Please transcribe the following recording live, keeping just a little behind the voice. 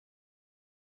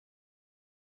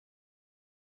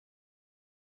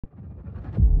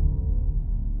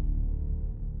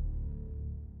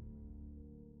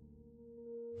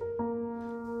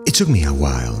It took me a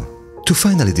while to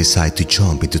finally decide to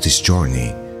jump into this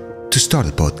journey, to start a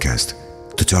podcast,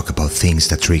 to talk about things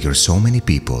that trigger so many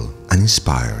people and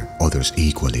inspire others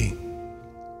equally.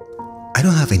 I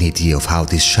don't have any idea of how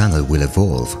this channel will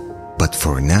evolve, but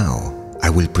for now, I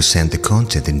will present the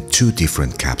content in two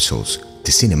different capsules,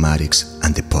 the cinematics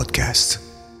and the podcast.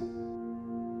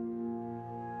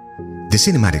 The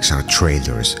cinematics are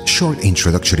trailers, short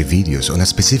introductory videos on a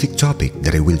specific topic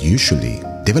that I will usually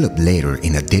develop later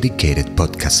in a dedicated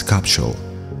podcast capsule.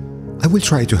 I will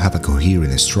try to have a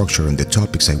coherent structure on the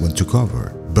topics I want to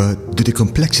cover, but due to the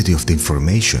complexity of the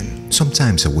information,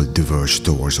 sometimes I will diverge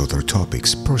towards other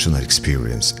topics, personal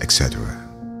experience, etc.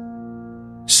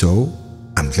 So,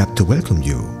 I'm glad to welcome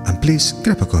you, and please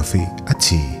grab a coffee, a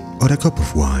tea, or a cup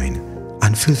of wine,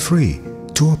 and feel free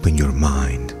to open your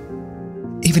mind.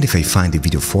 Even if I find the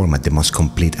video format the most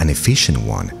complete and efficient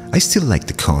one, I still like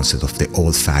the concept of the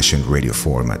old-fashioned radio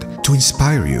format to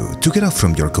inspire you to get off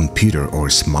from your computer or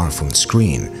smartphone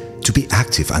screen, to be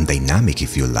active and dynamic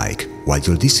if you like, while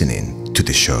you're listening to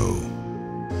the show.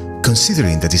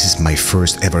 Considering that this is my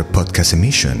first ever podcast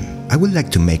emission, I would like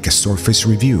to make a surface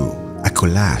review, a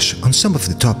collage on some of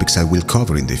the topics I will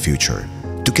cover in the future,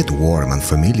 to get warm and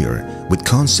familiar with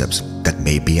concepts that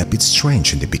may be a bit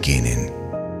strange in the beginning.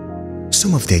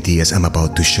 Some of the ideas I'm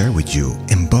about to share with you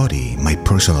embody my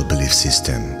personal belief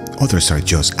system. Others are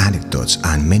just anecdotes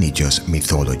and many just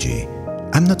mythology.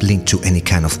 I'm not linked to any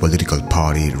kind of political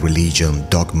party, religion,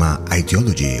 dogma,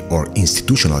 ideology, or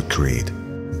institutional creed.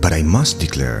 But I must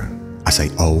declare, as I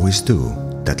always do,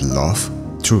 that love,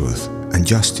 truth, and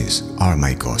justice are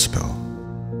my gospel.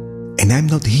 And I'm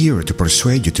not here to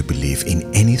persuade you to believe in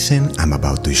anything I'm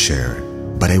about to share,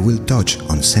 but I will touch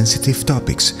on sensitive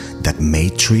topics that may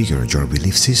trigger your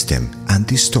belief system and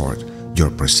distort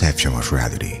your perception of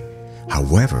reality.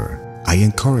 However, I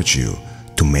encourage you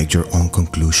to make your own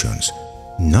conclusions,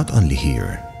 not only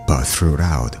here, but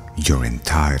throughout your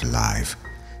entire life.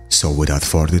 So without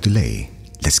further delay,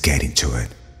 let's get into it.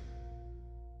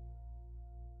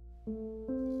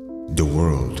 The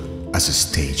world as a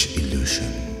stage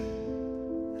illusion.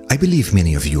 I believe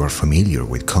many of you are familiar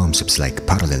with concepts like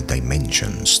parallel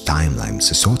dimensions, timelines,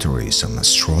 esotericism,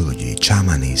 astrology,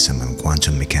 shamanism, and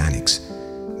quantum mechanics.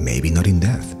 Maybe not in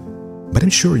depth, but I'm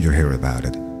sure you hear about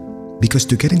it. Because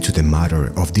to get into the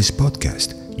matter of this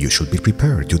podcast, you should be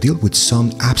prepared to deal with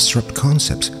some abstract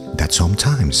concepts that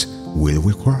sometimes will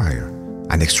require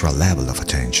an extra level of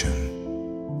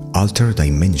attention. Altered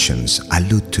dimensions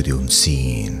allude to the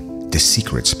unseen, the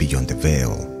secrets beyond the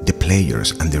veil, the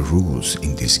players and the rules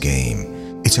in this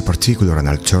game. It's a particular and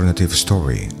alternative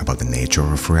story about the nature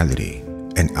of reality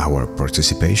and our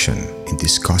participation in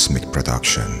this cosmic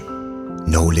production.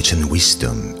 Knowledge and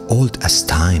wisdom, old as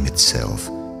time itself,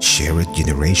 shared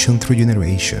generation through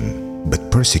generation,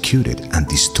 but persecuted and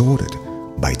distorted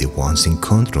by the ones in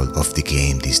control of the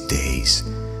game these days.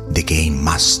 The game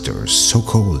masters,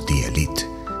 so-called the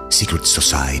elite, secret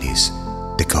societies,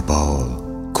 the cabal,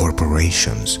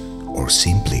 corporations, or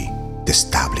simply the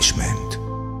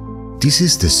establishment. This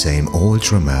is the same old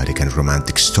dramatic and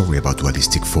romantic story about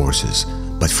dualistic forces,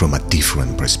 but from a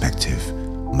different perspective.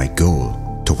 My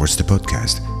goal towards the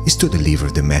podcast is to deliver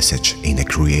the message in a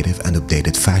creative and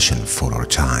updated fashion for our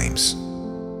times.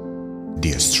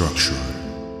 The structure.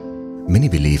 Many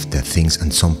believe that things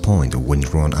at some point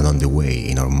went wrong along the way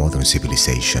in our modern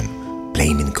civilization,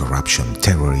 blaming corruption,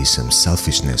 terrorism,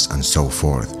 selfishness, and so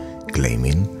forth,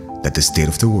 claiming that the state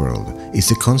of the world is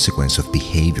the consequence of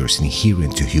behaviors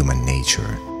inherent to human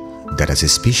nature, that as a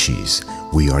species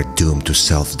we are doomed to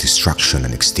self-destruction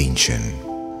and extinction.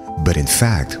 But in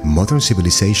fact, modern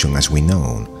civilization as we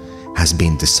know has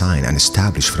been designed and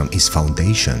established from its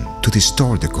foundation to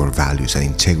distort the core values and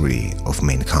integrity of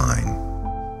mankind.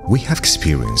 We have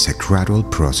experienced a gradual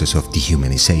process of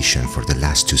dehumanization for the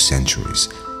last 2 centuries,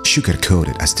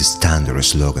 sugar-coated as the standard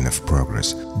slogan of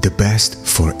progress, the best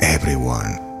for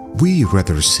everyone. We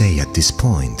rather say at this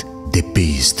point, the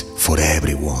beast for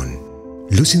everyone.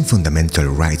 Losing fundamental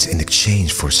rights in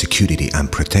exchange for security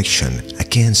and protection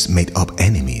against made-up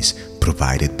enemies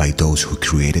provided by those who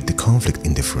created the conflict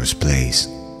in the first place.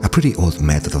 A pretty old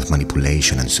method of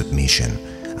manipulation and submission,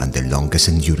 and the longest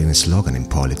enduring slogan in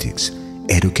politics: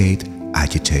 educate,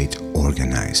 agitate,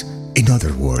 organize. In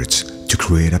other words, to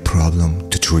create a problem,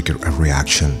 to trigger a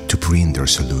reaction, to bring their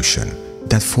solution.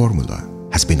 That formula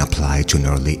has been applied to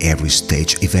nearly every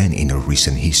stage event in our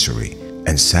recent history,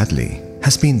 and sadly,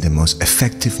 has been the most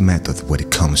effective method when it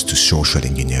comes to social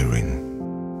engineering.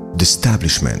 The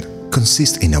establishment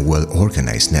consists in a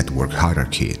well-organized network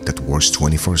hierarchy that works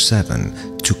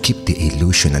 24/7 to keep the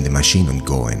illusion and the machine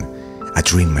ongoing, a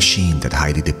dream machine that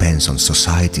highly depends on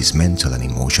society's mental and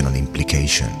emotional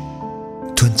implication.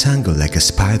 To entangle like a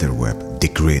spider web the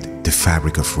grid, the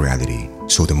fabric of reality,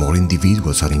 so the more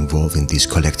individuals are involved in this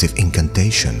collective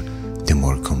incantation, the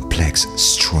more complex,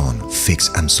 strong,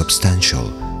 fixed and substantial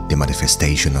the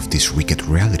manifestation of this wicked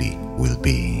reality will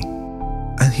be.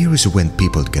 And here is when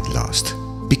people get lost.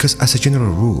 Because as a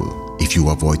general rule, if you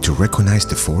avoid to recognize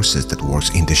the forces that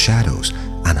work in the shadows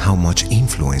and how much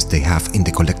influence they have in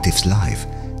the collective's life,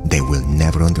 they will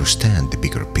never understand the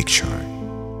bigger picture.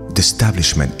 The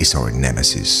establishment is our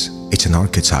nemesis. It's an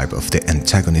archetype of the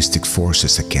antagonistic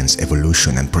forces against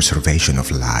evolution and preservation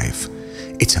of life.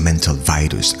 It's a mental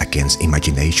virus against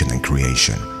imagination and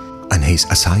creation, and his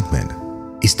assignment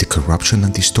is the corruption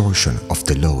and distortion of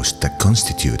the laws that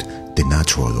constitute the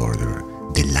natural order,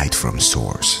 the light from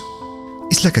source.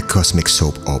 It's like a cosmic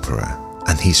soap opera,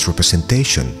 and his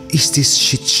representation is this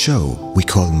shit show we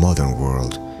call modern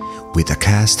world, with a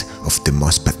cast of the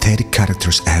most pathetic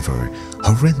characters ever,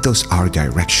 horrendous art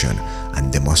direction,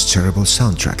 and the most terrible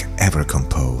soundtrack ever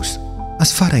composed.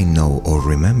 As far I know or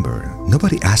remember,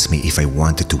 nobody asked me if I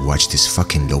wanted to watch this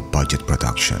fucking low-budget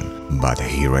production, but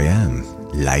here I am,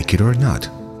 like it or not,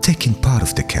 taking part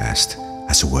of the cast,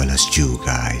 as well as you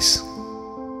guys.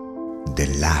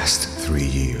 The last 3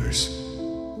 years.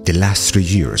 The last 3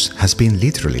 years has been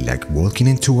literally like walking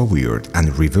into a weird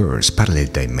and reverse parallel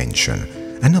dimension,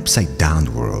 an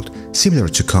upside-down world, similar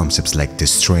to concepts like the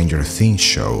Stranger Things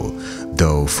show,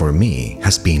 though for me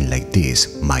has been like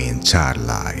this my entire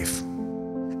life.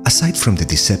 Aside from the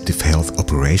deceptive health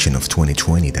operation of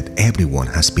 2020 that everyone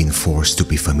has been forced to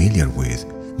be familiar with,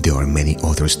 there are many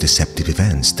other deceptive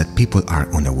events that people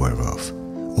are unaware of,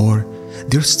 or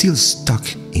they're still stuck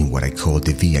in what I call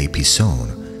the VIP zone,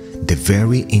 the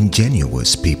very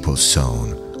ingenuous people's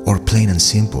zone, or plain and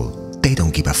simple, they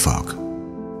don't give a fuck.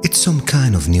 It's some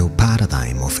kind of new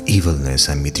paradigm of evilness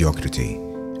and mediocrity,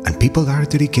 and people are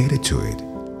dedicated to it.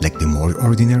 Like the more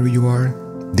ordinary you are,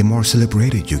 the more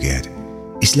celebrated you get.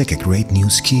 It's like a great new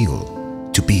skill,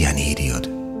 to be an idiot.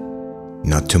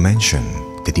 Not to mention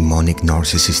the demonic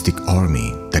narcissistic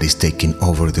army that is taking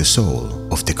over the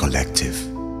soul of the collective.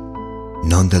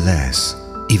 Nonetheless,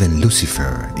 even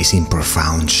Lucifer is in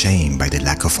profound shame by the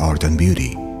lack of art and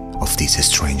beauty of these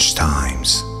strange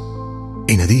times.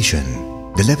 In addition,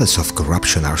 the levels of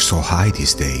corruption are so high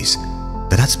these days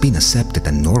that has been accepted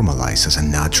and normalized as a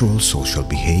natural social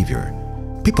behavior.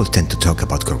 People tend to talk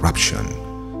about corruption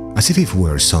as if it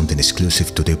were something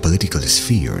exclusive to their political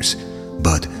spheres,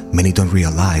 but many don't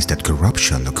realize that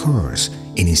corruption occurs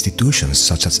in institutions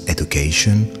such as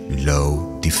education,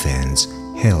 law, defense,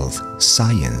 health,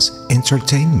 science,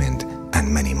 entertainment,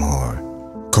 and many more.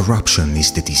 Corruption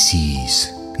is the disease,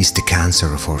 is the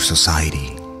cancer of our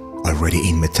society, already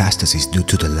in metastasis due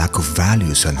to the lack of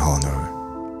values and honor.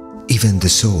 Even the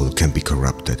soul can be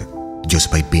corrupted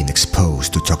just by being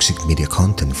exposed to toxic media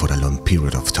content for a long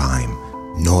period of time,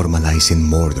 normalizing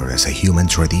murder as a human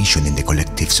tradition in the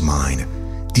collective's mind,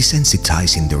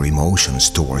 desensitizing their emotions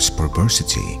towards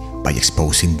perversity by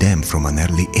exposing them from an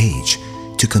early age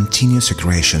to continuous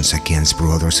aggressions against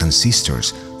brothers and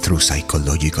sisters through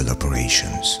psychological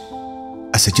operations.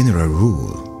 As a general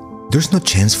rule, there's no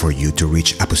chance for you to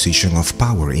reach a position of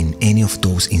power in any of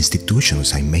those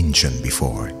institutions I mentioned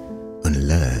before,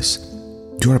 unless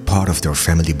you are part of their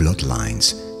family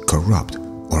bloodlines, corrupt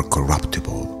or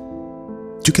corruptible.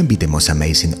 You can be the most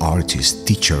amazing artist,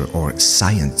 teacher, or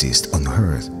scientist on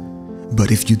earth, but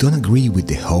if you don't agree with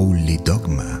the holy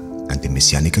dogma and the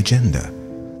messianic agenda,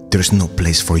 there's no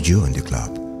place for you in the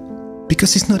club.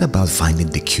 Because it's not about finding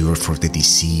the cure for the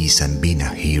disease and being a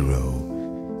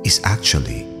hero. It's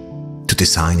actually to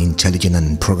design intelligent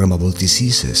and programmable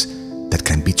diseases that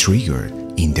can be triggered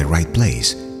in the right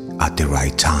place at the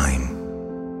right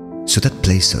time. So that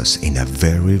places us in a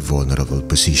very vulnerable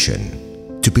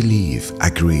position to believe,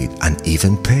 agree, and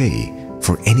even pay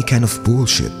for any kind of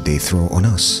bullshit they throw on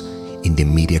us in the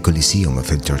media coliseum of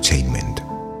entertainment,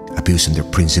 abusing the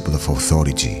principle of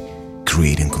authority,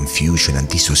 creating confusion and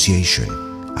dissociation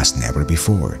as never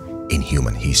before in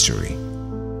human history.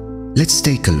 Let's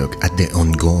take a look at the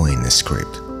ongoing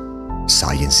script.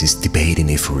 Science is debating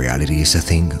if reality is a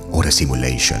thing or a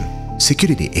simulation.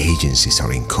 Security agencies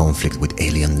are in conflict with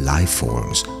alien life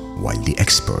forms, while the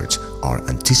experts are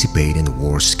anticipating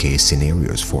worst-case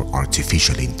scenarios for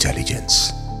artificial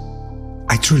intelligence.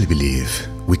 I truly believe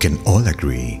we can all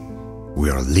agree we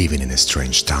are living in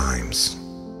strange times.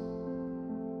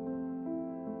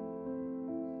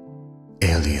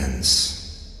 Aliens.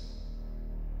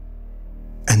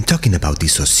 And talking about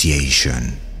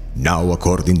dissociation, now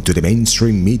according to the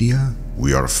mainstream media,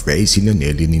 we are facing an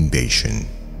alien invasion.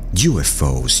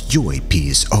 UFOs,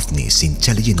 UAPs, ovnis,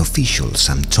 intelligent officials,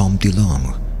 and Tom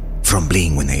DeLonge from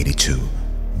Blink-182.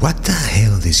 What the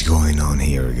hell is going on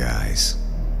here, guys?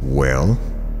 Well,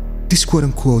 this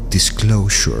quote-unquote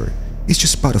disclosure is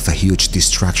just part of a huge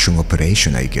distraction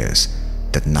operation, I guess,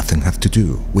 that nothing have to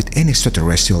do with any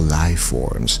extraterrestrial life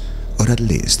forms, or at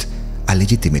least a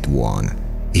legitimate one,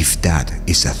 if that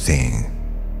is a thing.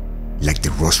 Like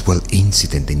the Roswell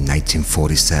incident in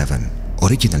 1947,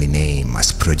 originally named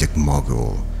as Project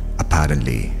Mogul,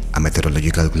 apparently a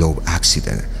meteorological globe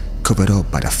accident covered up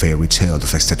by a fairy tale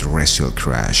of extraterrestrial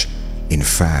crash. In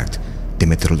fact, the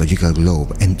meteorological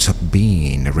globe ends up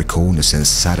being a reconnaissance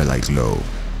satellite globe.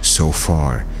 So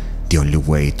far, the only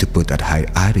way to put at high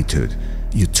altitude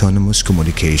autonomous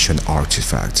communication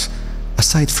artifacts,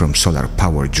 aside from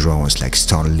solar-powered drones like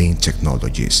Starlink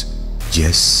technologies.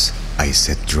 Yes, I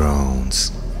said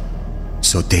drones.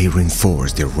 So they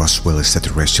reinforce the Roswell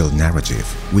extraterrestrial narrative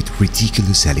with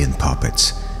ridiculous alien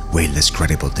puppets, way less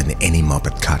credible than any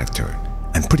Muppet character,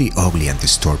 and pretty ugly and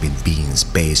disturbing beings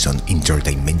based on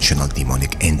interdimensional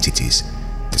demonic entities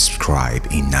described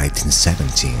in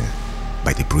 1917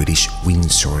 by the British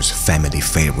Windsor's family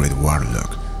favorite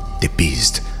warlock, the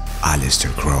Beast,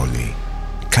 Aleister Crowley,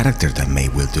 a character that may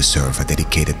well deserve a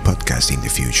dedicated podcast in the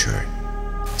future.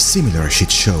 Similar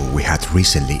shit show we had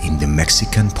recently in the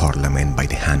Mexican parliament by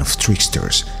the hand of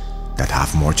tricksters that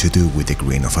have more to do with the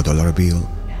grain of a dollar bill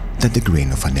than the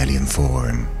grain of an alien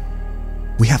form.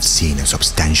 We have seen a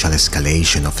substantial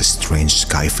escalation of strange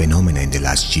sky phenomena in the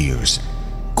last years.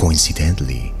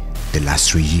 Coincidentally, the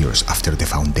last 3 years after the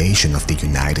foundation of the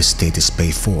United States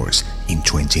Space Force in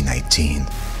 2019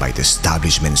 by the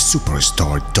establishment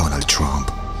superstar Donald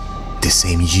Trump. The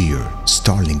same year,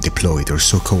 Starlink deployed their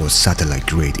so-called satellite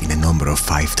grid in a number of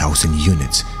 5,000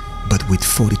 units, but with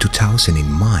 42,000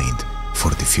 in mind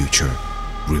for the future.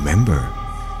 Remember,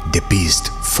 the beast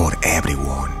for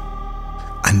everyone.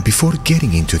 And before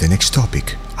getting into the next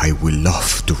topic, I would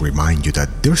love to remind you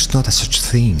that there's not a such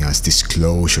thing as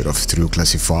disclosure of true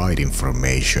classified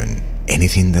information.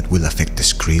 Anything that will affect the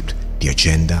script, the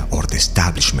agenda, or the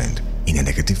establishment in a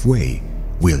negative way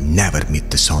will never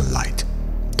meet the sunlight.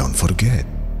 Don't forget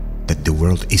that the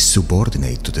world is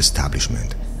subordinate to the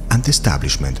establishment, and the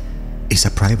establishment is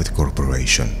a private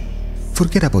corporation.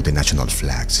 Forget about the national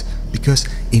flags, because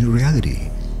in reality,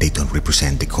 they don't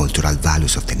represent the cultural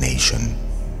values of the nation.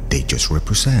 They just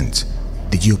represent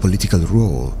the geopolitical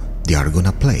role they are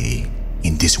gonna play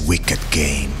in this wicked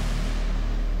game.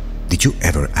 Did you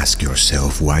ever ask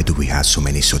yourself why do we have so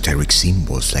many esoteric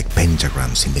symbols like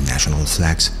pentagrams in the national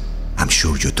flags? I'm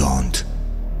sure you don't.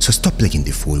 So stop playing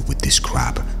the fool with this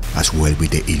crap, as well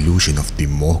with the illusion of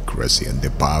democracy and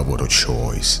the power of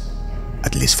choice.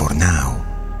 At least for now,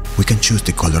 we can choose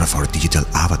the color of our digital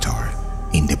avatar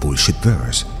in the bullshit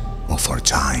verse of our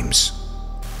times.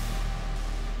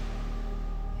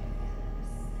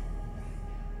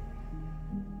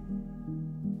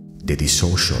 The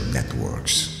social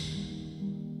networks.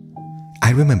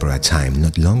 I remember a time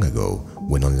not long ago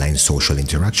when online social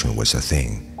interaction was a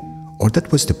thing, or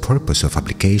that was the purpose of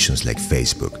applications like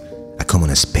Facebook, a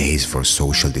common space for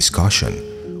social discussion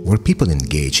where people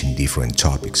engage in different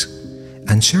topics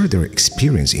and share their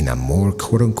experience in a more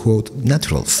quote-unquote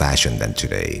natural fashion than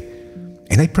today.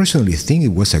 And I personally think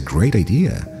it was a great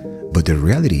idea, but the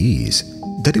reality is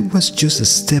that it was just a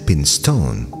stepping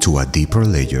stone to a deeper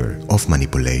layer of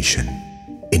manipulation.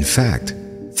 In fact,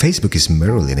 Facebook is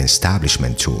merely an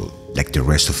establishment tool like the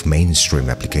rest of mainstream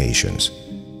applications.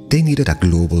 They needed a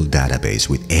global database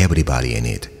with everybody in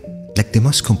it, like the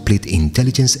most complete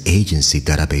intelligence agency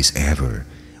database ever,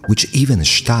 which even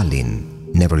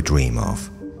Stalin never dreamed of.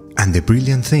 And the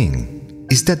brilliant thing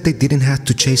is that they didn't have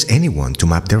to chase anyone to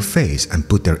map their face and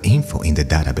put their info in the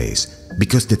database,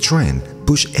 because the trend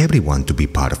pushed everyone to be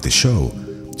part of the show.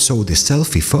 So the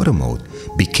selfie photo mode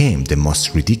became the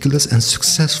most ridiculous and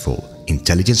successful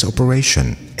intelligence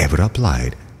operation ever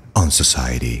applied on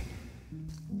society.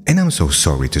 And I'm so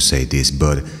sorry to say this,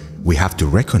 but we have to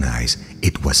recognize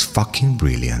it was fucking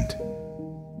brilliant.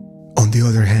 On the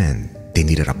other hand, they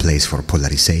needed a place for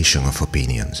polarization of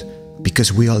opinions,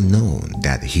 because we all know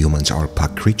that humans are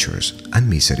pack creatures and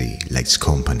misery likes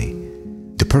company.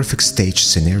 The perfect stage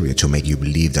scenario to make you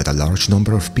believe that a large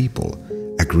number of people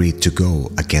agreed to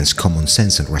go against common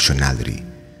sense and rationality.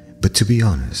 But to be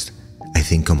honest, I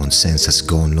think common sense has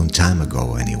gone long time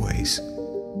ago anyways.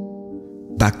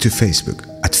 Back to Facebook.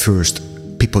 At first,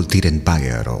 people didn't buy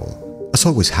it at all, as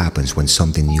always happens when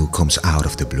something new comes out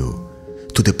of the blue,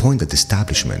 to the point that the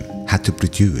establishment had to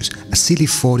produce a silly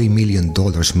 $40 million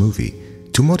movie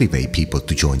to motivate people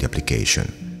to join the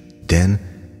application. Then,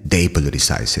 they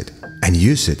politicize it and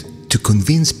use it to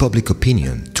convince public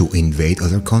opinion to invade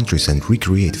other countries and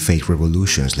recreate fake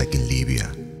revolutions like in Libya.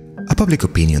 A public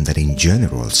opinion that in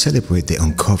general celebrate the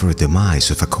uncovered demise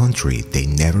of a country they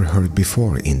never heard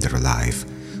before in their life,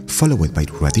 followed by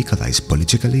radicalized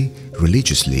politically,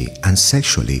 religiously, and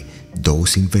sexually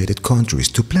those invaded countries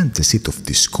to plant the seed of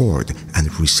discord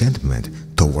and resentment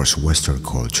towards Western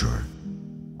culture.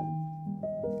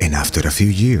 And after a few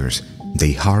years,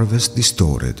 they harvest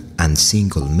distorted and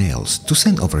single males to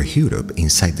send over Europe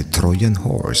inside the Trojan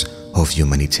horse of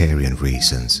humanitarian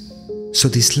reasons. So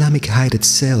the Islamic hidden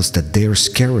cells that they're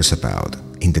scared us about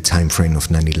in the time frame of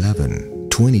 9/11,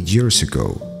 20 years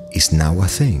ago, is now a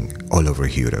thing all over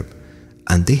Europe.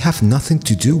 And they have nothing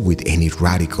to do with any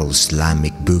radical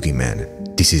Islamic boogeyman.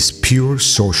 This is pure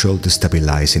social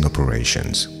destabilizing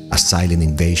operations, a silent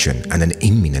invasion and an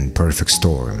imminent perfect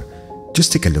storm.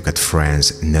 Just take a look at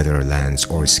France, Netherlands,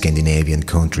 or Scandinavian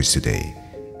countries today.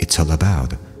 It's all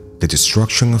about the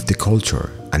destruction of the culture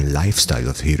and lifestyle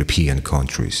of European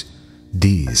countries.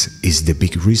 This is the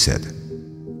big reset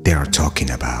they are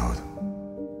talking about.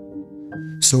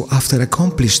 So after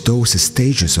accomplished those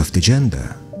stages of the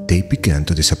agenda, they began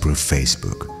to disapprove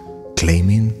Facebook,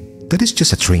 claiming that it's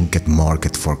just a trinket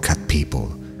market for cat people,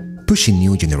 pushing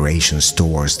new generations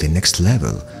towards the next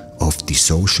level of the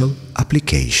social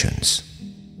applications.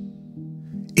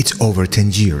 It's over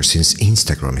 10 years since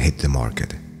Instagram hit the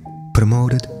market,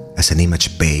 promoted as an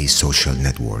image-based social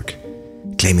network,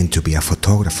 claiming to be a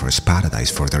photographer's paradise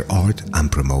for their art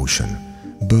and promotion.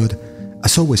 But,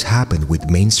 as always happened with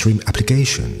mainstream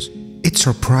applications, it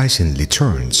surprisingly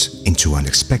turns into an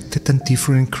unexpected and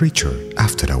different creature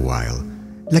after a while,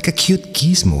 like a cute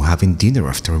gizmo having dinner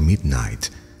after midnight,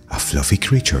 a fluffy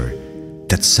creature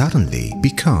that suddenly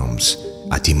becomes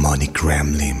a demonic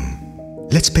gremlin.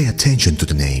 Let's pay attention to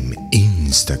the name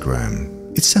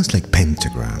Instagram. It sounds like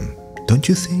pentagram, don't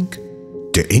you think?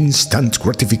 The instant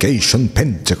gratification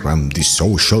pentagram, the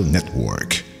social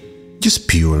network. Just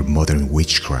pure modern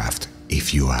witchcraft,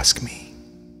 if you ask me.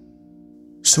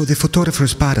 So the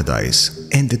photographer's paradise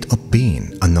ended up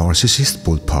being a narcissist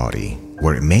pool party,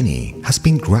 where many has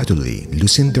been gradually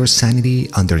losing their sanity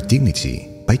and their dignity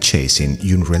by chasing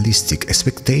unrealistic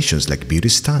expectations like beauty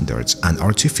standards and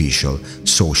artificial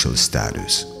social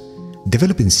status,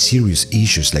 developing serious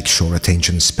issues like short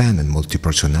attention span and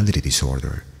multi-personality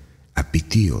disorder, a big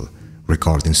deal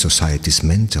regarding society's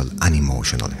mental and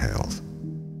emotional health.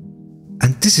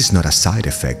 And this is not a side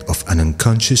effect of an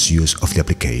unconscious use of the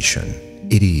application.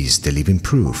 It is the living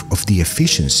proof of the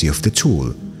efficiency of the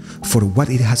tool for what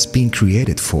it has been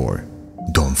created for.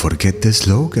 Don't forget the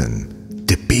slogan,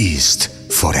 the beast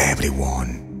for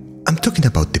everyone. I'm talking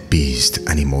about the beast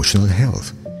and emotional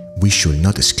health. We should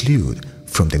not exclude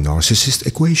from the narcissist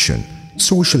equation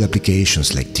social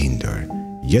applications like Tinder,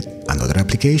 yet another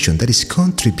application that is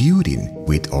contributing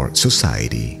with our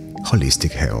society,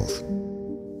 holistic health.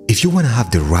 If you want to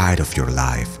have the ride of your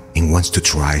life and wants to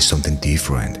try something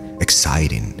different,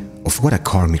 exciting, of what a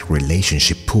karmic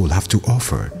relationship pool have to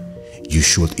offer, you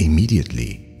should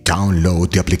immediately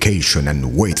download the application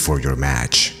and wait for your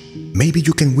match. Maybe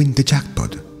you can win the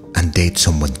jackpot and date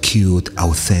someone cute,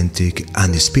 authentic,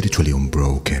 and spiritually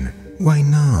unbroken. Why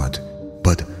not?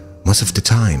 But most of the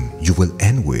time, you will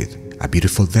end with a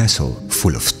beautiful vessel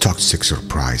full of toxic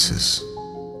surprises.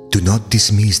 Do not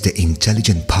dismiss the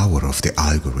intelligent power of the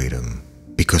algorithm,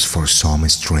 because for some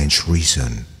strange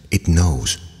reason, it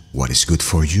knows what is good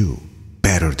for you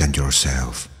better than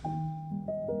yourself.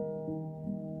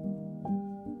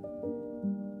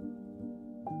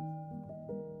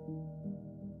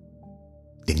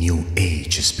 The New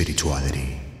Age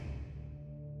spirituality.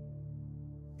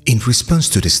 In response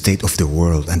to the state of the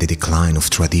world and the decline of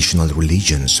traditional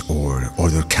religions or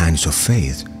other kinds of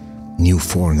faith, new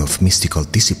forms of mystical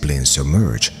disciplines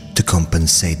emerge to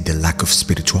compensate the lack of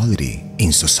spirituality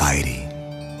in society.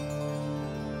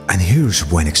 And here's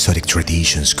when exotic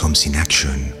traditions comes in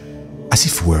action, as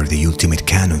if we're the ultimate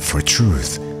canon for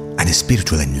truth and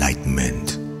spiritual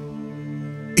enlightenment.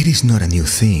 It is not a new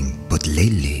thing, but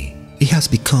lately it has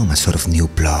become a sort of new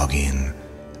plug-in,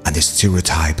 and the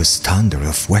stereotype standard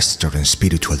of Western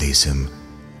spiritualism,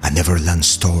 a neverland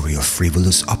story of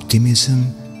frivolous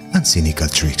optimism and cynical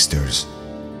tricksters.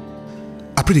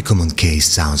 A pretty common case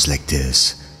sounds like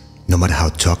this. No matter how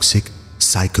toxic,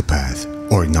 psychopath,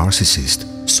 or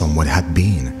narcissist someone had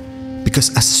been,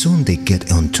 because as soon they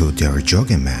get onto their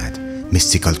yoga mat,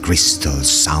 mystical crystals,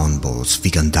 sound bowls,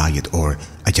 vegan diet, or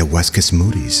ayahuasca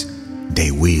smoothies,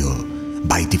 they will,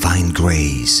 by divine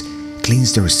grace,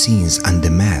 cleanse their sins and the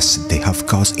mess they have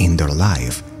caused in their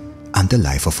life and the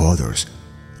life of others.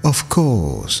 Of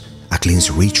course, a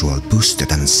cleanse ritual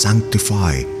boosted and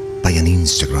sanctified by an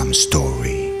Instagram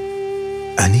story.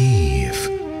 And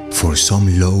if, for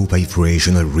some low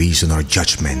vibrational reason or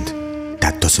judgment,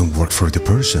 that doesn't work for the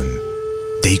person,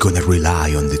 they gonna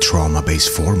rely on the trauma-based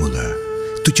formula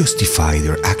to justify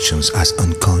their actions as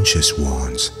unconscious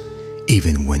ones,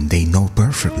 even when they know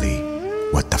perfectly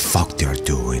what the fuck they're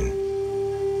doing.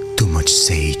 Too much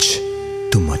sage,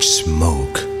 too much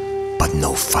smoke, but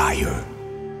no fire.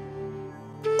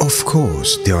 Of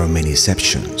course, there are many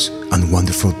exceptions and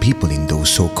wonderful people in those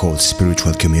so-called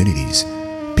spiritual communities,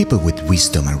 people with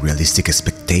wisdom and realistic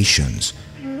expectations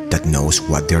that knows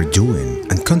what they're doing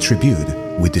and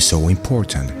contribute with the so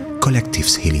important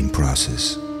collective's healing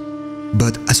process.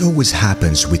 But as always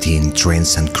happens within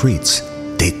trends and creeds,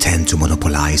 they tend to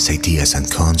monopolize ideas and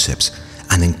concepts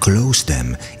and enclose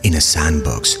them in a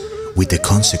sandbox with the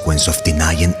consequence of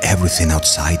denying everything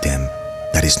outside them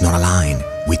that is not aligned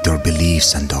with their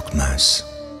beliefs and dogmas,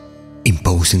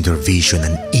 imposing their vision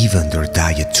and even their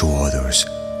diet to others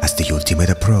as the ultimate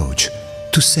approach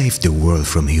to save the world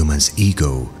from humans'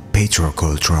 ego,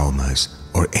 patriarchal traumas,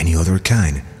 or any other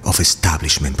kind of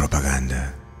establishment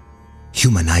propaganda.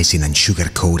 Humanizing and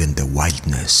sugarcoating the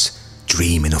wildness,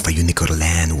 dreaming of a unicorn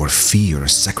land where fear,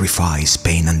 sacrifice,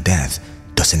 pain and death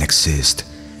doesn't exist,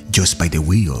 just by the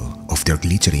will of their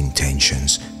glittery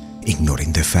intentions,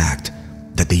 ignoring the fact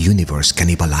that the universe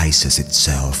cannibalizes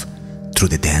itself through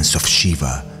the dance of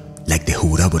Shiva, like the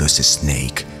Ouroboros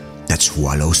snake that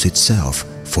swallows itself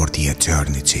for the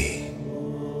eternity.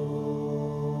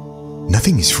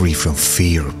 Nothing is free from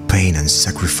fear, pain and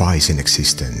sacrifice in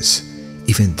existence.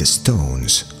 Even the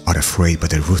stones are afraid by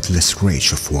the ruthless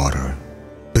rage of water.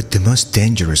 But the most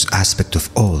dangerous aspect of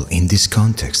all in this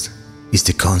context is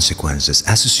the consequences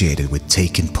associated with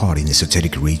taking part in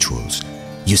esoteric rituals,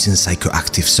 using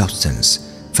psychoactive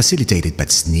substance, facilitated by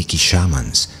sneaky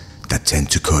shamans that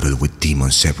tend to cuddle with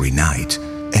demons every night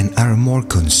and are more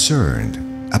concerned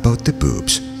about the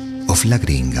boobs of La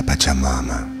Gringa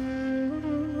Pachamama.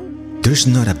 There's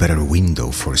not a better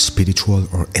window for spiritual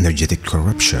or energetic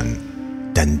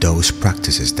corruption than those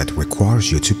practices that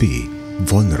requires you to be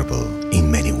vulnerable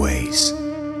in many ways.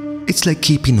 It's like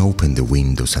keeping open the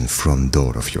windows and front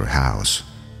door of your house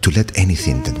to let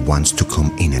anything that wants to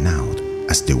come in and out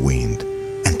as the wind,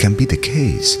 and can be the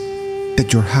case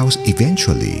that your house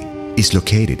eventually is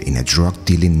located in a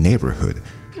drug-dealing neighborhood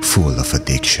full of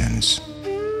addictions.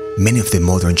 Many of the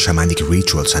modern shamanic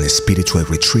rituals and spiritual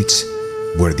retreats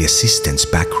where the assistants'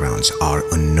 backgrounds are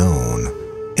unknown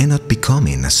end up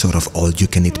becoming a sort of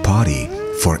all-you-can-eat party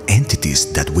for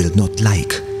entities that will not like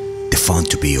the fun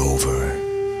to be over.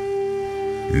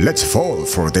 Let's fall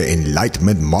for the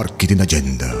enlightenment marketing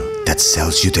agenda that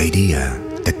sells you the idea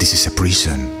that this is a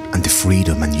prison and the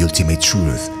freedom and ultimate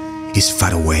truth is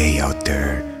far away out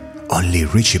there, only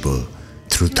reachable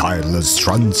through tireless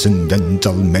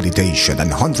transcendental meditation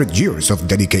and 100 years of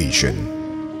dedication.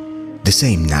 The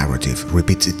same narrative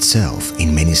repeats itself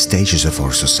in many stages of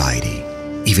our society.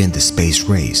 Even the space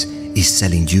race is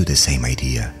selling you the same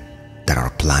idea, that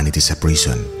our planet is a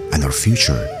prison and our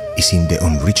future is in the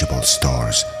unreachable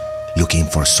stars, looking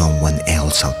for someone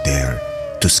else out there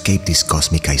to escape this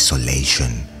cosmic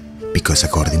isolation, because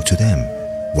according to them,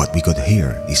 what we got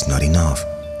here is not enough,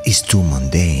 is too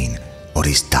mundane, or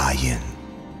is dying.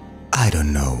 I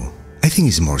don't know. I think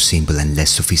it's more simple and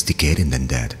less sophisticated than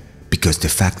that, because the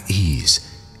fact is,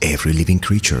 every living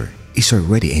creature is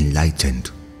already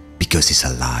enlightened, because it's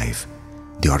alive.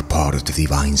 They are part of the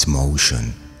divine's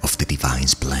motion, of the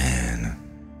divine's plan.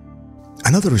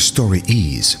 Another story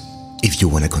is, if you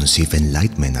want to conceive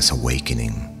enlightenment as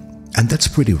awakening, and that's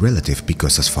pretty relative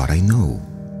because as far I know,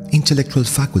 intellectual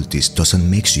faculties doesn't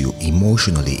make you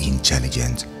emotionally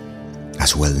intelligent,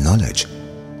 as well knowledge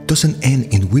doesn't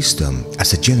end in wisdom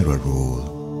as a general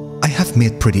rule. I have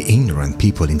met pretty ignorant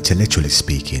people intellectually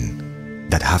speaking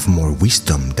that have more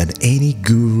wisdom than any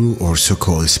guru or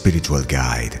so-called spiritual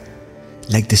guide,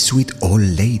 like the sweet old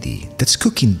lady that's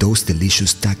cooking those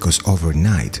delicious tacos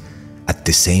overnight at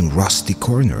the same rusty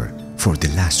corner for the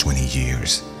last 20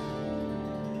 years.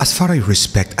 As far as I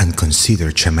respect and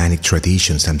consider shamanic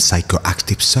traditions and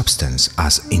psychoactive substance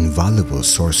as invaluable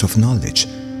source of knowledge,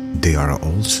 they are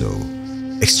also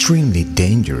extremely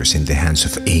dangerous in the hands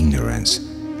of ignorance.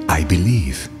 I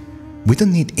believe we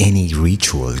don't need any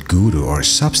ritual, guru or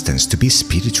substance to be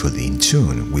spiritually in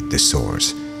tune with the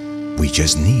source. We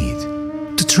just need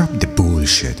to drop the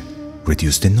bullshit,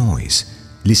 reduce the noise,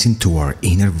 listen to our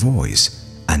inner voice,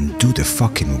 and do the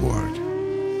fucking work.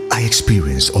 I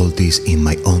experienced all this in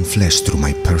my own flesh through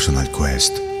my personal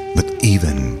quest, but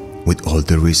even with all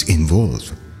the risk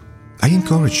involved, I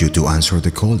encourage you to answer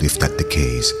the call if that's the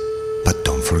case, But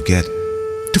don't forget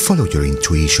to follow your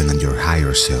intuition and your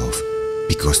higher self,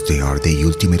 because they are the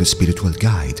ultimate spiritual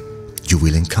guide you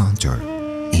will encounter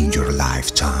in your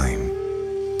lifetime.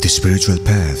 The spiritual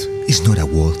path is not a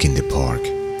walk in the park.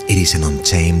 It is an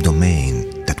untamed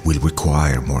domain that will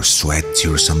require more sweat,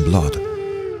 tears and blood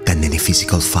than any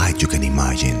physical fight you can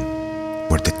imagine,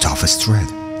 where the toughest threat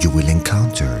you will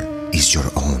encounter is your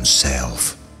own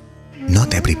self.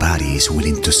 Not everybody is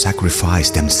willing to sacrifice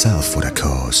themselves for a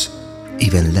cause,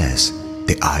 even less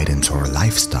the items or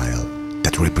lifestyle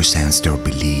that represents their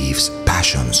beliefs,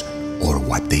 passions, or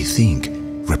what they think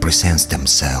represents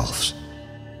themselves.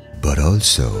 But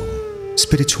also,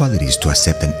 spirituality is to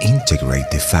accept and integrate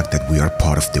the fact that we are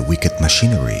part of the wicked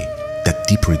machinery that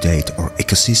depredate our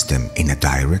ecosystem in a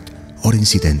direct or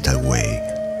incidental way.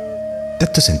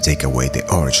 That doesn't take away the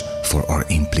urge for our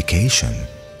implication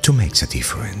to make a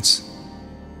difference.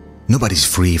 Nobody's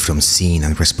free from sin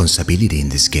and responsibility in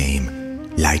this game.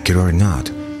 Like it or not,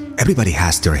 everybody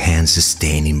has their hands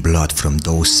stained in blood from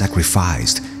those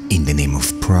sacrificed in the name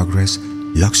of progress,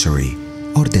 luxury,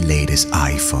 or the latest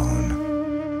iPhone.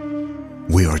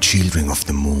 We are children of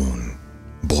the moon,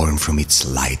 born from its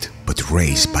light but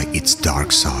raised by its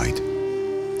dark side,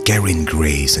 carrying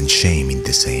grace and shame in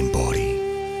the same body.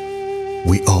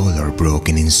 We all are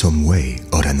broken in some way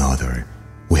or another.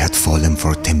 We had fallen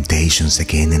for temptations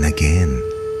again and again,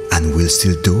 and we're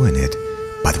still doing it,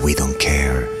 but we don't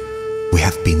care. We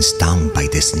have been stung by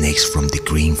the snakes from the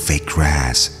green fake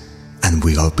grass, and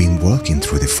we all been walking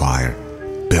through the fire,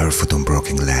 barefoot on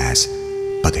broken glass.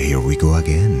 But here we go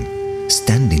again,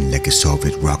 standing like a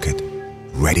Soviet rocket,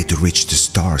 ready to reach the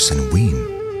stars and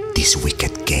win this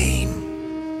wicked game.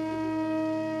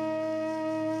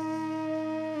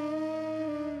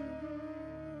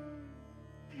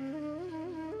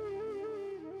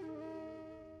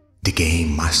 The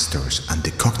game masters and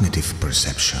the cognitive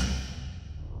perception.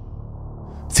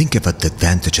 Think about the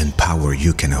advantage and power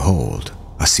you can hold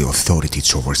as the authority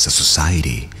towards a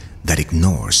society that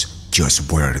ignores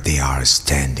just where they are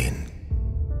standing.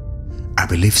 A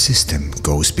belief system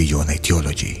goes beyond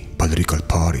ideology, political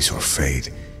parties or faith.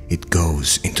 It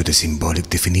goes into the symbolic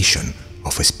definition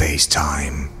of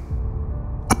space-time.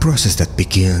 A process that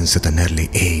begins at an early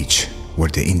age, where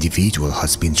the individual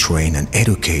has been trained and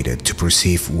educated to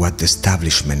perceive what the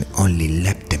establishment only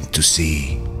left them to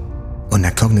see. On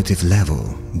a cognitive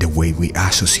level, the way we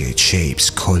associate shapes,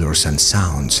 colors, and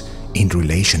sounds in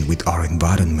relation with our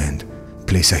environment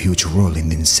plays a huge role in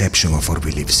the inception of our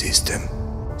belief system.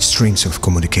 Streams of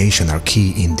communication are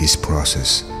key in this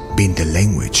process, being the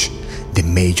language, the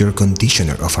major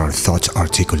conditioner of our thoughts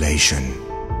articulation.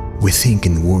 We think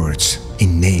in words,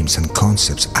 in names and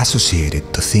concepts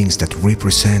associated to things that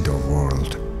represent our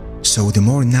world. So the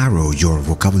more narrow your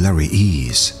vocabulary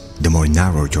is, the more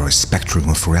narrow your spectrum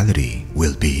of reality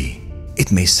will be.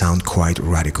 It may sound quite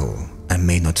radical and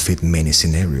may not fit many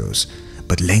scenarios,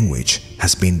 but language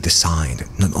has been designed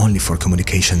not only for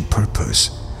communication purpose,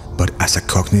 but as a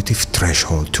cognitive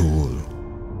threshold tool.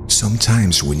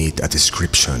 Sometimes we need a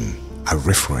description, a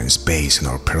reference based on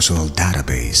our personal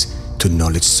database to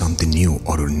knowledge something new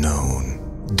or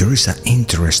unknown. There is an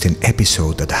interesting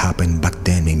episode that happened back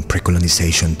then in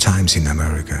pre-colonization times in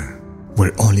America,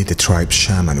 where only the tribe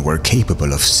shaman were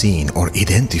capable of seeing or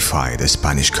identify the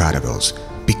Spanish caravels,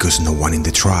 because no one in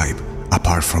the tribe,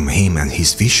 apart from him and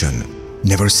his vision,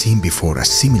 never seen before a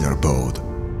similar boat.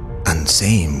 And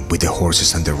same with the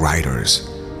horses and the riders,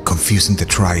 confusing the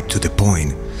tribe to the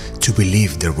point to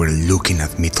believe they were looking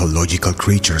at mythological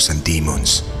creatures and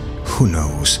demons. Who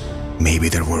knows, maybe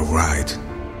they were right.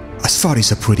 As far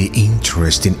as a pretty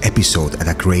interesting episode and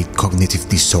a great cognitive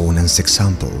dissonance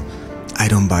example, I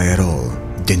don't buy at all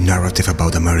the narrative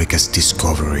about America's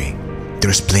discovery.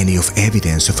 There's plenty of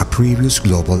evidence of a previous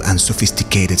global and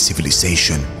sophisticated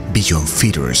civilization beyond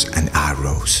feathers and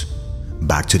arrows.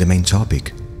 Back to the main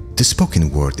topic. The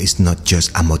spoken word is not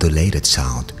just a modulated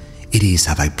sound, it is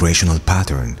a vibrational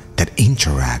pattern that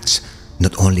interacts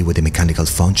not only with the mechanical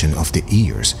function of the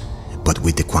ears, but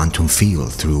with the quantum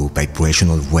field through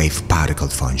vibrational wave particle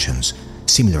functions,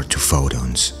 similar to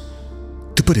photons.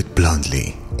 To put it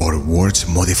bluntly, our words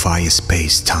modify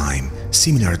space-time,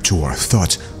 similar to our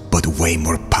thoughts, but way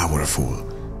more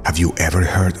powerful. Have you ever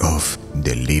heard of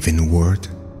the living word?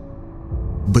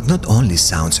 But not only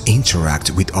sounds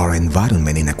interact with our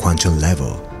environment in a quantum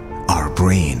level, our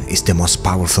brain is the most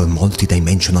powerful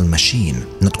multidimensional machine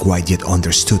not quite yet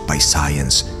understood by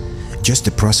science. Just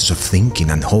the process of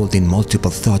thinking and holding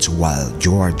multiple thoughts while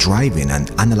you are driving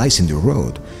and analyzing the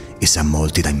road is a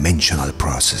multidimensional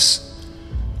process.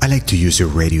 I like to use a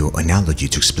radio analogy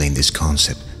to explain this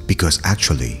concept because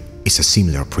actually it's a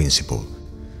similar principle.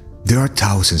 There are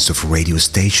thousands of radio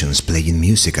stations playing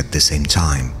music at the same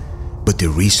time, but the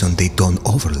reason they don't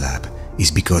overlap is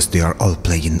because they are all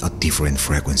playing at different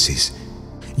frequencies.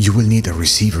 You will need a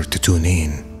receiver to tune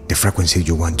in the frequency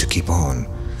you want to keep on,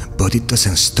 but it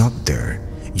doesn't stop there.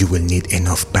 You will need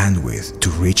enough bandwidth to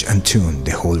reach and tune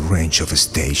the whole range of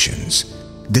stations.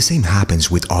 The same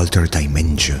happens with altered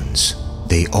dimensions.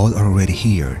 They all are already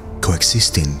here,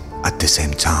 coexisting at the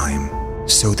same time.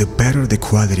 So the better the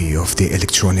quality of the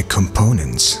electronic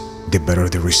components, the better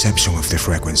the reception of the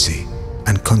frequency,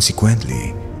 and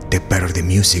consequently, the better the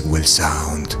music will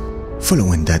sound.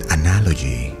 Following that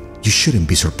analogy, you shouldn't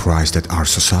be surprised that our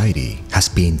society has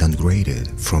been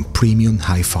downgraded from premium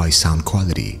hi-fi sound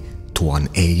quality to an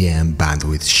AM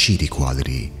bandwidth shitty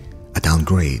quality. A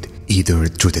downgrade either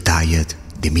through the diet,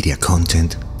 the media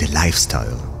content, the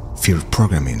lifestyle, fear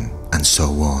programming, and so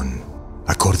on.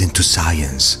 According to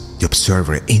science, the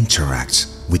observer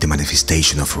interacts with the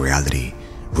manifestation of reality,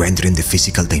 rendering the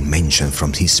physical dimension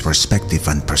from his perspective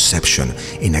and perception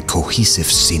in a cohesive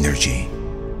synergy.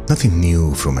 Nothing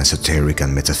new from a esoteric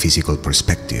and metaphysical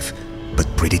perspective, but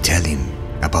pretty telling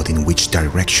about in which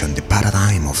direction the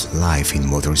paradigm of life in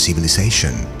modern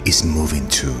civilization is moving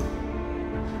to.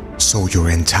 So your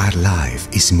entire life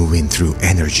is moving through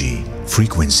energy,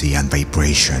 frequency, and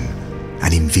vibration,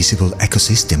 an invisible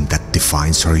ecosystem that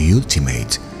defines our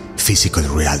ultimate physical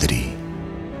reality.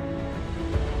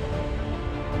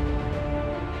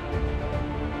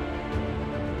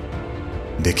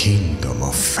 The Kingdom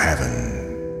of Heaven.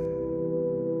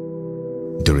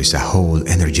 There is a whole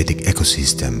energetic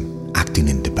ecosystem acting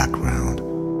in the background,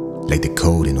 like the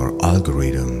coding or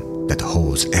algorithm that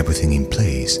holds everything in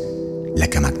place,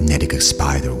 like a magnetic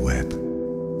spider web.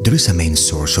 There is a main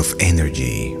source of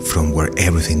energy from where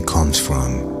everything comes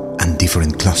from, and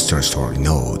different clusters or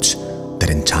nodes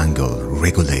that entangle,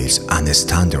 regulates, and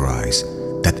standardize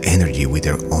that energy with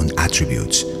their own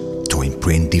attributes to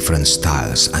imprint different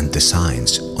styles and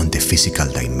designs on the physical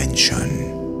dimension.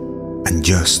 And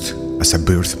just as a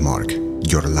birthmark,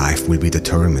 your life will be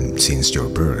determined since your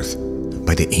birth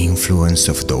by the influence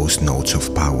of those nodes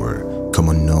of power,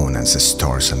 commonly known as the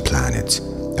stars and planets,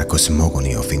 a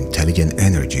cosmogony of intelligent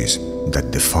energies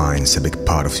that defines a big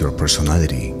part of your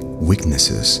personality,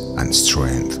 weaknesses, and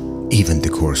strength, even the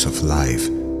course of life,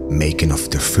 making of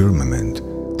the firmament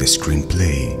the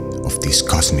screenplay of this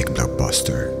cosmic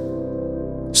blockbuster.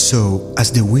 So,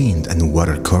 as the wind and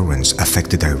water currents affect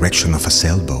the direction of a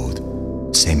sailboat,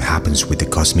 same happens with the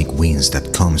cosmic winds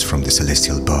that comes from the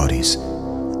celestial bodies.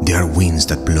 There are winds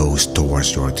that blows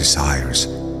towards your desires,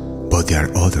 but there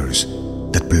are others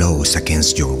that blows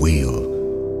against your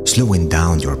will, slowing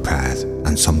down your path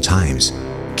and sometimes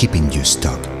keeping you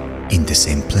stuck in the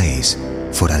same place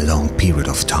for a long period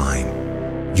of time.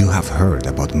 You have heard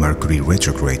about Mercury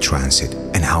retrograde transit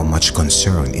and how much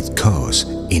concern it causes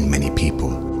in many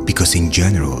people, because in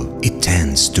general it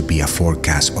tends to be a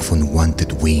forecast of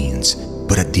unwanted winds.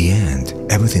 But at the end,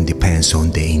 everything depends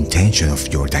on the intention of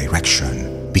your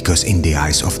direction, because in the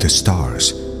eyes of the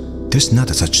stars, there's not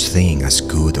a such thing as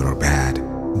good or bad.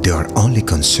 They are only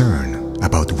concerned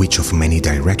about which of many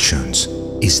directions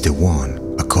is the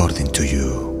one according to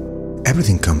you.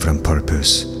 Everything comes from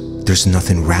purpose. There's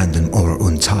nothing random or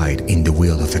untied in the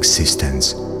wheel of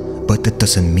existence, but that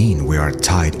doesn't mean we are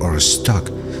tied or stuck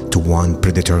to one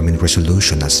predetermined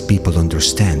resolution as people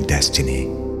understand destiny.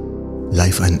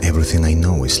 Life and everything I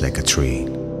know is like a tree.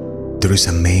 There is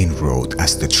a main road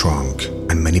as the trunk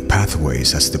and many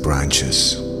pathways as the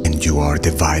branches, and you are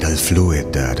the vital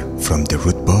fluid that, from the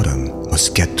root bottom,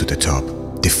 must get to the top,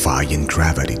 defying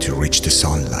gravity to reach the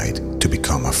sunlight to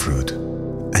become a fruit.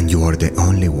 And you are the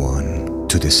only one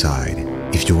to decide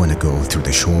if you want to go through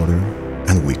the shorter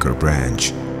and weaker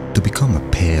branch to become a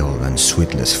pale and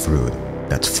sweetless fruit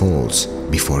that falls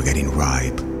before getting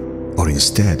ripe, or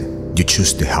instead you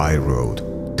choose the high road,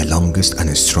 the longest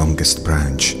and strongest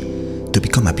branch, to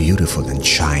become a beautiful and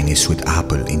shiny sweet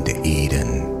apple in the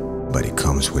Eden. But it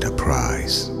comes with a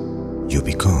price. You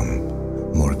become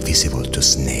more visible to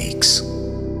snakes.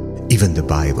 Even the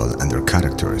Bible and their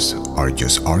characters are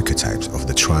just archetypes of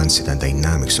the transit and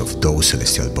dynamics of those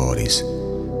celestial bodies,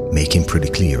 making pretty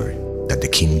clear that the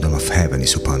kingdom of heaven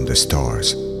is upon the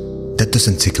stars. That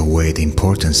doesn't take away the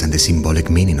importance and the symbolic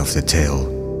meaning of the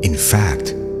tale. In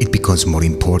fact, it becomes more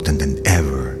important than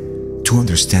ever to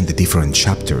understand the different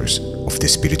chapters of the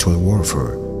spiritual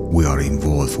warfare we are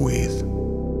involved with.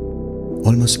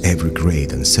 Almost every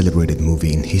great and celebrated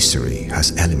movie in history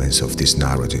has elements of this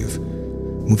narrative.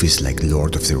 Movies like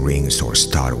Lord of the Rings or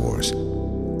Star Wars,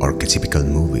 archetypical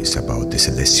movies about the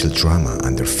celestial drama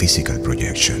and their physical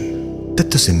projection. That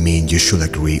doesn't mean you should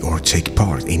agree or take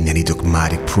part in any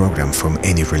dogmatic program from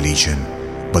any religion,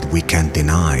 but we can't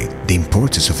deny the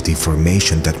importance of the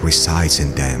information that resides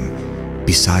in them.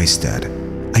 Besides that,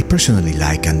 I personally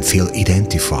like and feel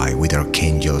identified with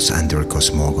archangels and their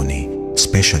cosmogony,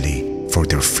 especially for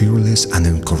their fearless and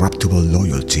incorruptible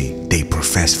loyalty they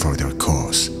profess for their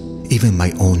cause. Even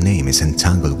my own name is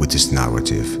entangled with this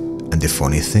narrative, and the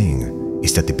funny thing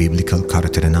is that the biblical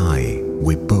character and I,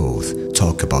 we both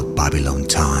talk about Babylon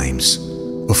times.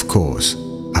 Of course,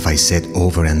 as I said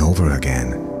over and over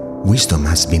again, wisdom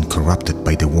has been corrupted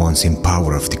by the ones in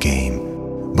power of the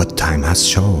game, but time has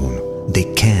shown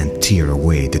they can't tear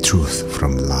away the truth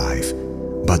from life,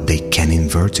 but they can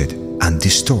invert it and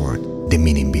distort the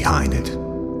meaning behind it,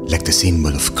 like the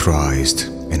symbol of Christ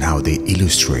and how they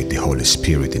illustrate the Holy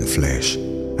Spirit in flesh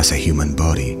as a human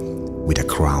body with a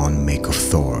crown made of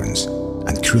thorns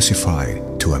and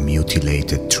crucified to a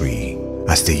mutilated tree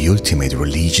as the ultimate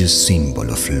religious symbol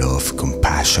of love,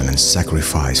 compassion, and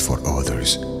sacrifice for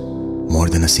others. More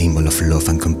than a symbol of love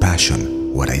and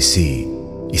compassion, what I see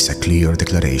is a clear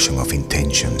declaration of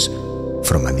intentions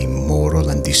from an immoral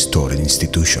and distorted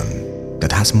institution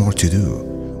that has more to do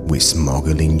with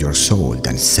smuggling your soul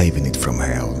than saving it from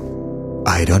hell.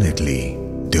 Ironically,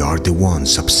 they are the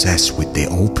ones obsessed with the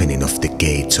opening of the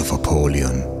gates of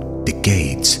Apollyon, the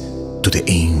gates to the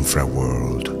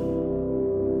infraworld.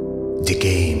 The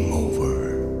game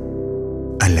over.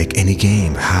 And like any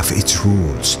game have its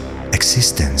rules,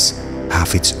 existence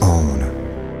have its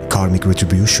own. Karmic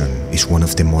retribution is one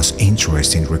of the most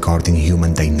interesting regarding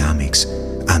human dynamics,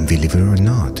 and believe it or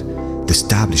not, the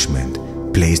establishment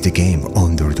plays the game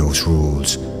under those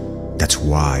rules. That's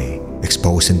why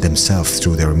exposing themselves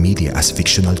through their media as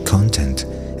fictional content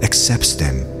accepts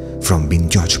them from being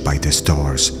judged by the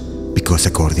stars, because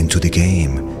according to the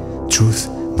game, truth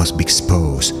must be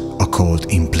exposed or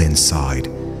called in plain sight,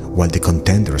 while the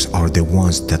contenders are the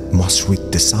ones that must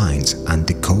read the signs and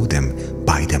decode them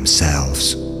by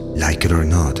themselves. Like it or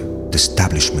not, the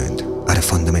establishment are a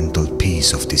fundamental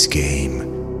piece of this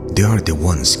game. They are the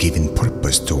ones giving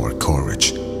purpose to our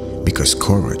courage, because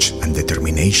courage and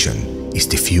determination is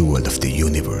the fuel of the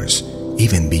universe,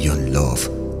 even beyond love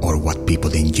or what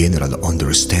people in general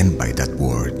understand by that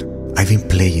word. I've been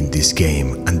playing this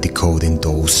game and decoding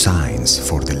those signs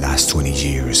for the last 20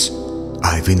 years.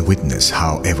 I've been witness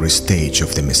how every stage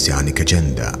of the messianic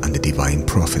agenda and the divine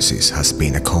prophecies has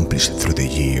been accomplished through the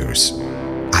years.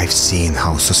 I've seen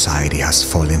how society has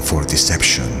fallen for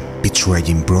deception,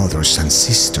 betraying brothers and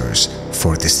sisters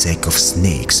for the sake of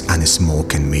snakes and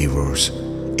smoke and mirrors.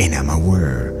 And I'm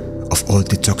aware of all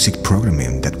the toxic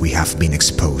programming that we have been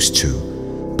exposed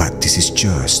to. But this is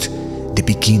just the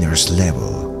beginner's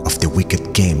level of the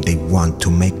wicked game they want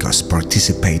to make us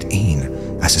participate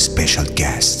in as a special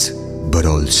guest. But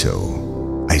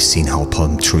also, I've seen how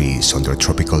palm trees under a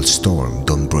tropical storm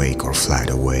don't break or fly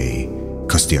away,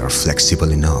 because they are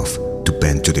flexible enough to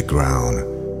bend to the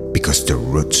ground, because their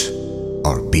roots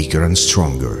are bigger and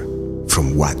stronger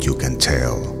from what you can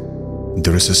tell.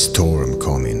 There is a storm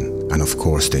coming, and of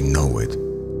course they know it,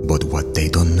 but what they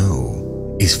don't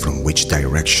know is from which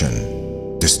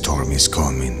direction the storm is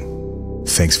coming.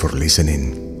 Thanks for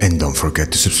listening, and don't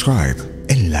forget to subscribe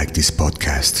and like this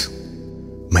podcast.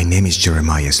 My name is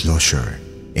Jeremiah Slosher,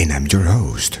 and I'm your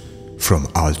host from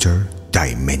Alter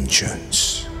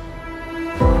Dimensions.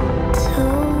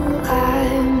 Two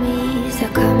armies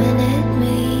are coming at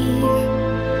me.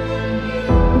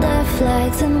 Their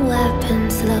flags and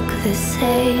weapons look the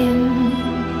same.